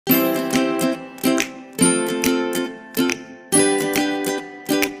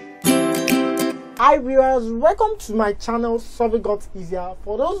Hi viewers, welcome to my channel Survey Got Easier.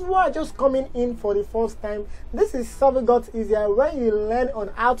 For those who are just coming in for the first time, this is Survey Got Easier, where you learn on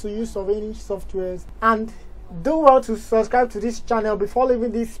how to use surveying softwares. And do well to subscribe to this channel before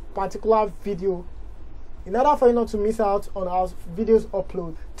leaving this particular video in order for you not to miss out on our videos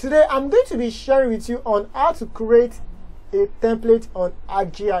upload. Today I'm going to be sharing with you on how to create a template on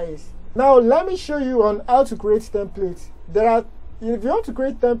ArcGIS. Now let me show you on how to create templates. If you want to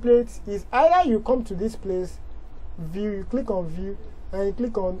create templates, is either you come to this place, view, you click on view, and you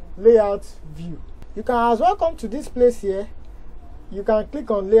click on layout view. You can as well come to this place here, you can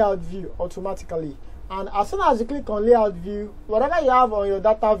click on layout view automatically. And as soon as you click on layout view, whatever you have on your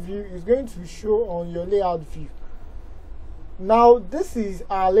data view is going to show on your layout view. Now this is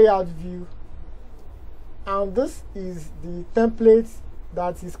our layout view, and this is the template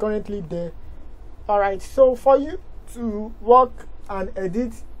that is currently there. Alright, so for you to work and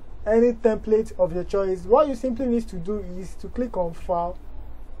edit any template of your choice, what you simply need to do is to click on file,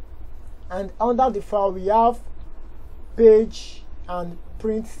 and under the file we have page and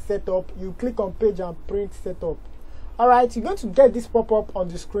print setup. You click on page and print setup. Alright, you're going to get this pop-up on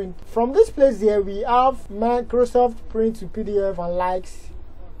the screen. From this place here we have Microsoft print to PDF and likes.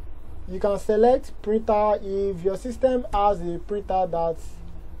 You can select printer if your system has a printer that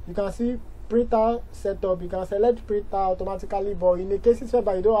you can see printer setup. You can select printer automatically, but in the cases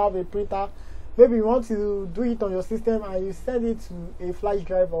whereby you don't have a printer, maybe you want to do it on your system and you send it to a flash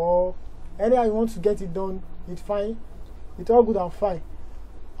drive or anywhere you want to get it done, it's fine, it's all good and fine.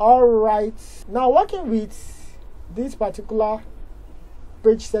 Alright, now working with this particular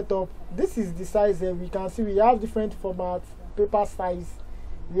page setup, this is the size here. We can see we have different formats, paper size,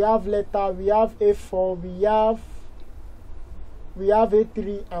 we have letter, we have A4, we have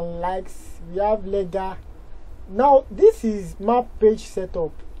A3 and likes, we have ledger. Now this is map page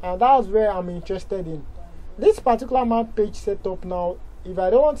setup, and that's where I'm interested in. This particular map page setup, now if I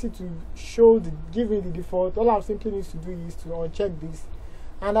don't want it to show give me the default, all I simply need to do is to uncheck this,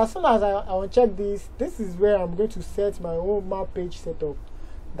 and as soon as I uncheck this is where I'm going to set my own map page setup.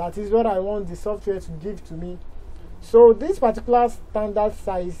 That is what I want the software to give to me. So this particular standard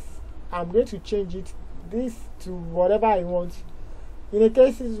size, I'm going to change this to whatever I want. In the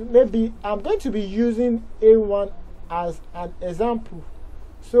cases, maybe I'm going to be using A1 as an example,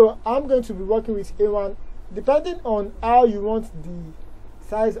 so I'm going to be working with A1 depending on how you want the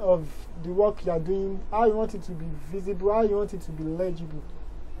size of the work you are doing, how you want it to be visible, how you want it to be legible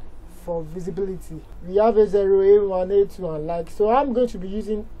for visibility. We have A0, A1, A2 and like, so I'm going to be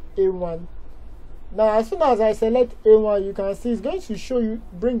using A1. Now as soon as I select A1, you can see it's going to show you,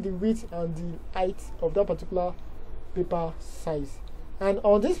 bring the width and the height of that particular paper size. And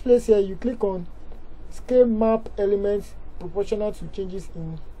on this place here, you click on scale map elements proportional to changes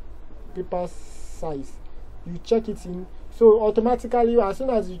in paper size. You check it in, so automatically as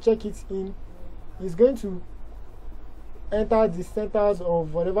soon as you check it in, it's going to enter the centers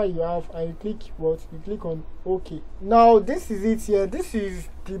of whatever you have, and you click what? You click on OK. Now this is it here. This is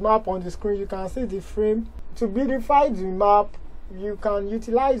the map on the screen. You can see the frame. To beautify the map, you can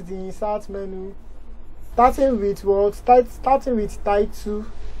utilize the insert menu, starting with what? Starting with title.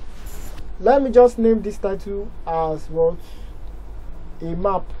 Let me just name this title as what? A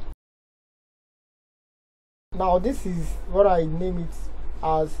map. Now this is what I name it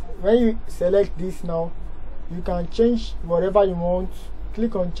as. When you select this, now you can change whatever you want.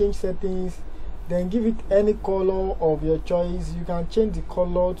 Click on change settings, then give it any color of your choice. You can change the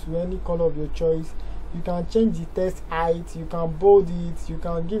color to any color of your choice. You can change the text height, you can bold it, you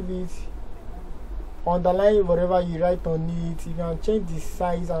can give it underline whatever you write on it, you can change the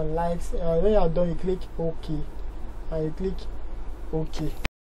size and likes, and when you are done you click OK, and you click OK.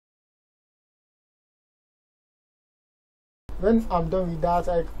 When I'm done with that,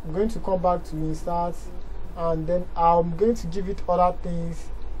 I'm going to come back to insert, and then I'm going to give it other things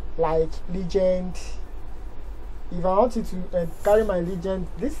like legend. If I wanted to carry my legend,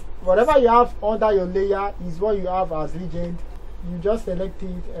 this whatever you have under your layer is what you have as legend. You just select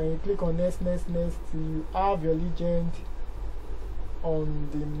it and you click on next till you have your legend on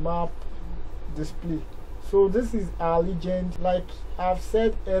the map display. So this is our legend. Like I've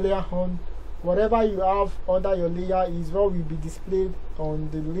said earlier on, whatever you have under your layer is what will be displayed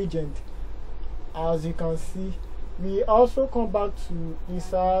on the legend. As you can see, we also come back to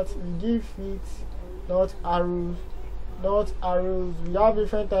insert. We give it not arrows. We have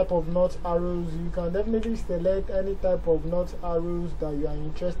different type of not arrows. You can definitely select any type of not arrows that you are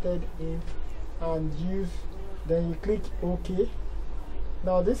interested in and use, then you click OK.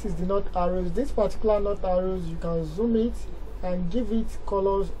 Now this is the not arrows. This particular not arrows, you can zoom it and give it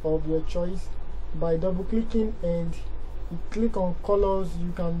colors of your choice. by double clicking, and you click on colors.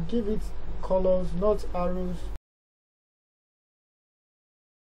 You can give it colors, not arrows.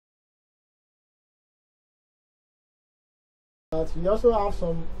 We also have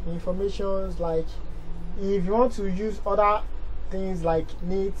some informations, like if you want to use other things like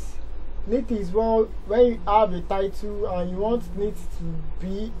neat is, well, when you have a title and you want neat to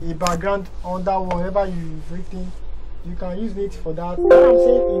be a background under whatever you've written, you can use neat for that. What I'm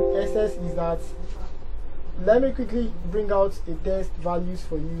saying in essence is that, let me quickly bring out a test values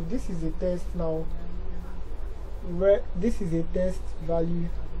for you. This is a test now, where this is a test value.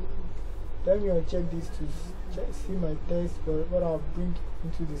 Let me uncheck this to see my test for what I'll bring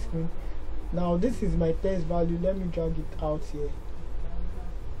into the screen. Now this is my test value. Let me drag it out here,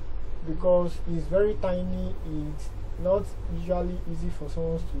 because it's very tiny. It's not usually easy for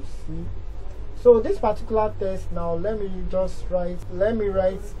someone to see. So this particular test, now let me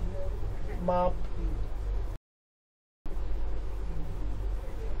write map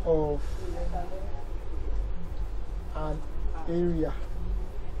of an area.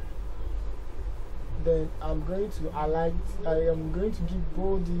 Then I'm going to highlight, I am going to give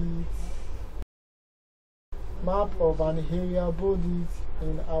bold it, map of an area, bold it,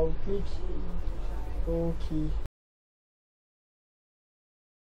 and I'll click OK.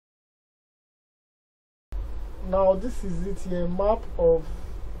 Now this is it here, map of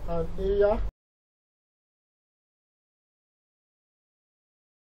an area.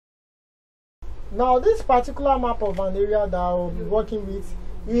 Now this particular map of an area that I'll be working with,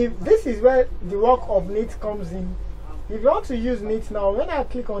 if this is where the work of neat comes in. If you want to use neat, now when I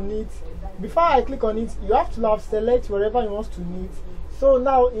click on neat, before I click on it, you have to select wherever you want to neat. So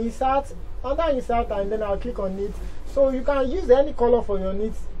now insert, under insert, and then I'll click on neat. So you can use any color for your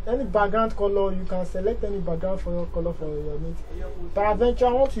neat, any background color. You can select any background for your color for your neat. Peradventure,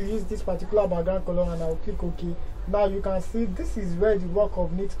 I want to use this particular background color, and I'll click OK. Now you can see this is where the work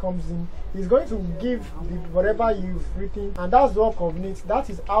of neat comes in. It's going to give whatever you've written, and that's the work of neat. That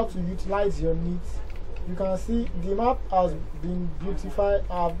is how to utilize your neat. You can see the map has been beautified.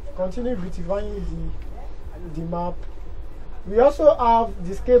 I've continued beautifying the map. We also have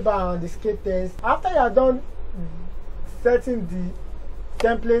the scale bar and the scale test. After you are done setting the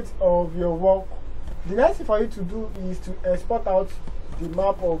template of your work, the next thing for you to do is to export out the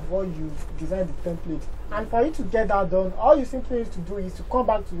map of what you've designed the template. And for you to get that done, all you simply need to do is to come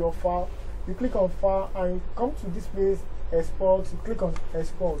back to your file. You click on file and you come to this place, export. You click on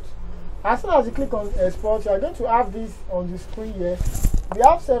export. As soon as you click on export, you are going to have this on the screen here. We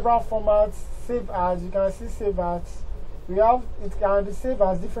have several formats. Save as, you can see save as. We have, it can be saved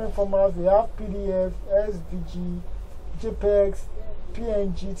as different formats. We have PDF, SVG, JPEG,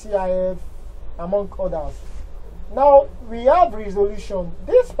 PNG, TIF, among others. Now we have resolution.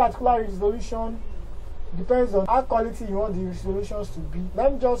 This particular resolution depends on how quality you want the resolutions to be.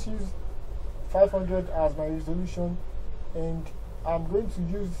 Let me just use 500 as my resolution, and I'm going to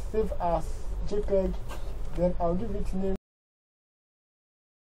use save as JPEG. Then I'll give it name